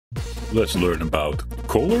Let's learn about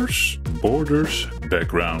colors, borders,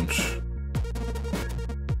 backgrounds.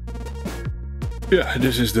 Yeah,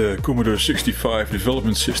 this is the Commodore 65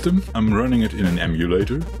 development system. I'm running it in an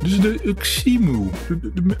emulator. This is the Xemu,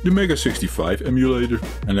 the Mega 65 emulator.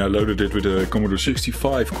 And I loaded it with a Commodore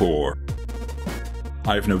 65 core.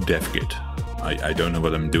 I have no dev kit. I don't know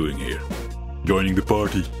what I'm doing here. Joining the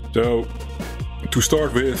party. So, to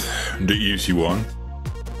start with, the easy one.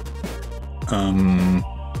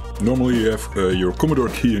 Normally you have your Commodore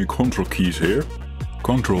key and control keys here.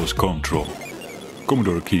 Control is control.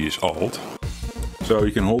 Commodore key is alt. So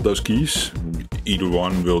you can hold those keys, either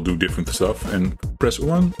one will do different stuff, and press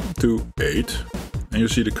 1 to 8 and you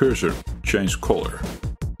see the cursor change color.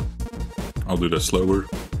 I'll do that slower.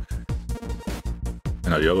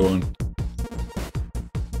 And now the other one.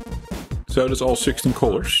 So that's all 16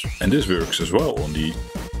 colors, and this works as well on the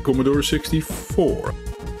Commodore 64.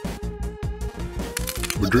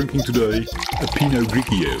 We're drinking today a Pinot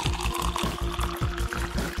Grigio.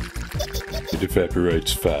 It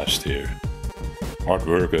evaporates fast here. Hard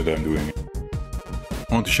work that I'm doing.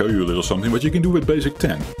 I want to show you a little something what you can do with Basic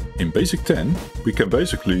 10. In Basic 10 we can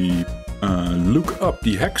basically look up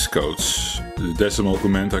the hex codes. The decimal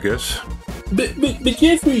command, I guess. But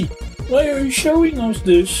Jeffrey, why are you showing us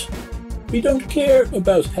this? We don't care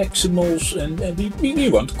about hexamals and we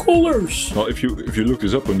want colors. Well, if you look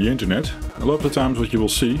this up on the internet, a lot of the times what you will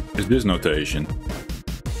see is this notation.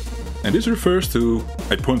 And this refers to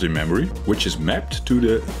a point in memory, which is mapped to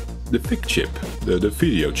the FIG chip, the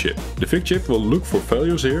video chip. The FIG chip will look for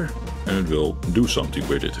values here and it will do something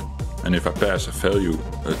with it. And if I pass a value,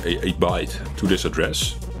 a byte to this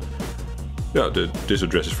address, yeah, this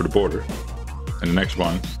address is for the border. And the next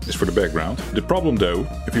one is for the background. The problem though,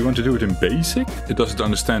 if you want to do it in BASIC, it doesn't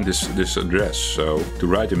understand this address. So to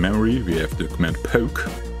write in memory, we have the command poke.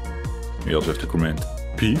 We also have the command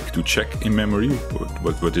peek to check in memory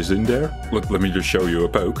what is in there. Let me just show you a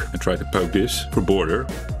poke and try to poke this for border.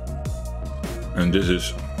 And this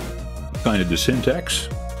is kind of the syntax.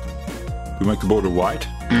 To make the border white,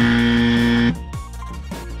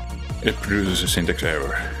 it produces a syntax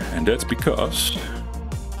error. And that's because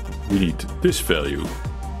we need this value,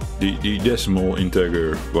 the decimal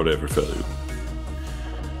integer whatever value,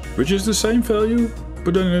 which is the same value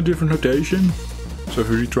but then in a different notation. So if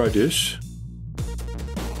we retry this,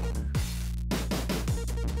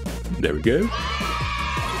 there we go,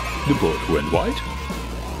 the border went white.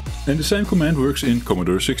 And the same command works in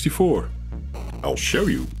Commodore 64. I'll show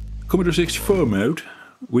you. Commodore 64 mode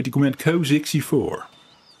with the command C64.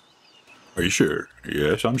 Are you sure?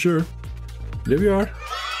 Yes, I'm sure. There we are.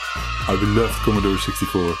 I love Commodore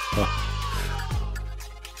 64.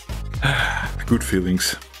 Good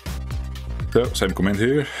feelings. So, same command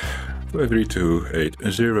here.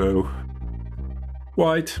 53280.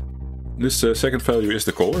 White. This second value is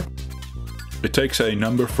the color. It takes a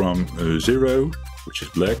number from 0, which is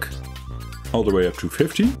black, all the way up to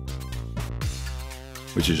 15,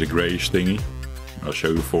 which is a grayish thingy. I'll show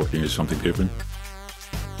you 14 is something different.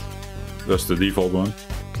 That's the default one.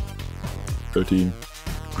 13.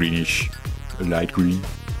 Greenish, light green,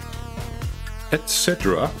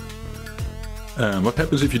 etc. What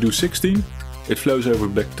happens if you do 16? It flows over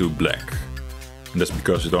back to black. And that's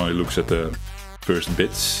because it only looks at the first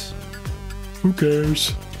bits. Who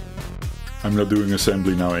cares? I'm not doing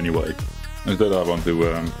assembly now anyway. Instead I want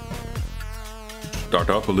to start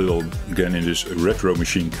up a little again in this retro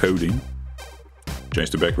machine coding.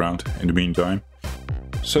 Change the background in the meantime.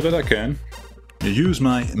 So that I can use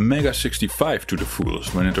my Mega 65 to the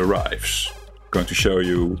fullest when it arrives. I'm going to show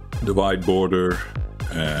you the white border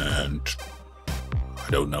and I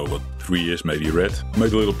don't know what 3 is, maybe red.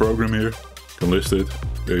 Made a little program here, can list it.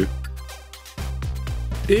 Okay.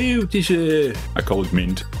 Ew, it is I call it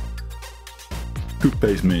mint.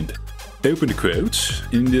 Toothpaste mint. Open the quotes.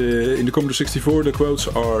 In the Commodore 64 the quotes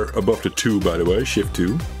are above the 2 by the way, shift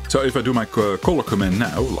 2. So if I do my color command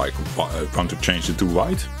now, like I want to change it to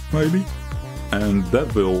white, maybe. And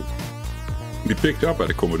that will be picked up by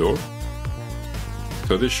the Commodore.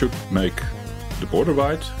 So this should make the border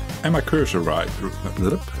white and my cursor white.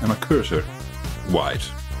 And my cursor white.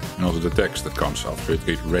 And also the text that comes after it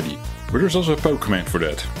gets ready. But there's also a poke command for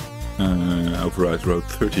that. Override row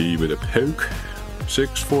 30 with a poke.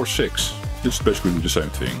 646. It's basically the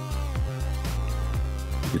same thing.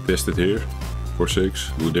 We test it here.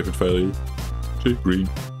 46, do a different value. See, green.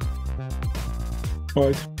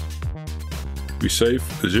 White. We save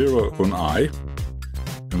 0 on I,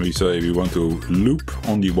 and we say we want to loop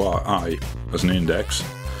on the I as an index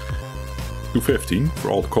to 15 for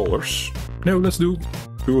all the colors. No, let's do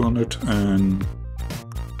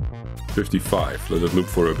 255. Let it loop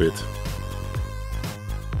for a bit.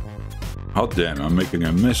 Hot damn, I'm making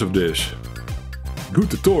a mess of this. Good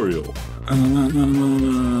tutorial.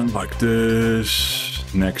 Like this.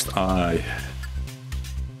 Next eye.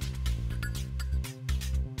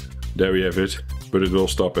 There we have it, but it will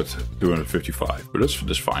stop at 255. But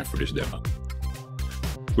that's fine for this demo.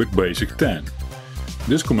 With basic 10.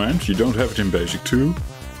 This command, you don't have it in basic 2.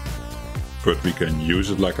 But we can use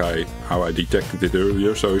it like how I detected it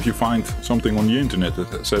earlier. So if you find something on the internet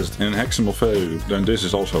that says in hexamal value, then this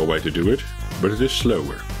is also a way to do it. But it is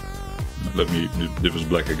slower. Let me, it was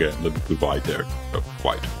black again, let me put white there. Oh,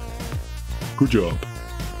 white. Good job.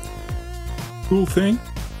 Cool thing,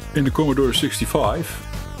 in the Commodore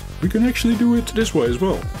 65, we can actually do it this way as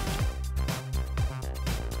well.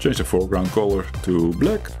 Change the foreground color to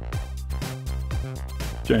black.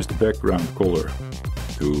 Change the background color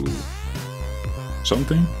to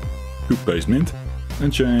something, toothpaste mint,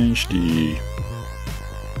 and change the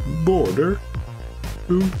border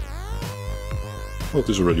to, well, it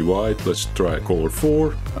is already white, let's try color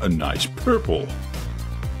 4, a nice purple.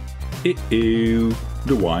 Ew,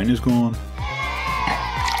 the wine is gone.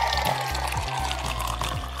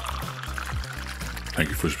 Thank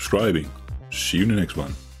you for subscribing, see you in the next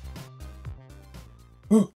one.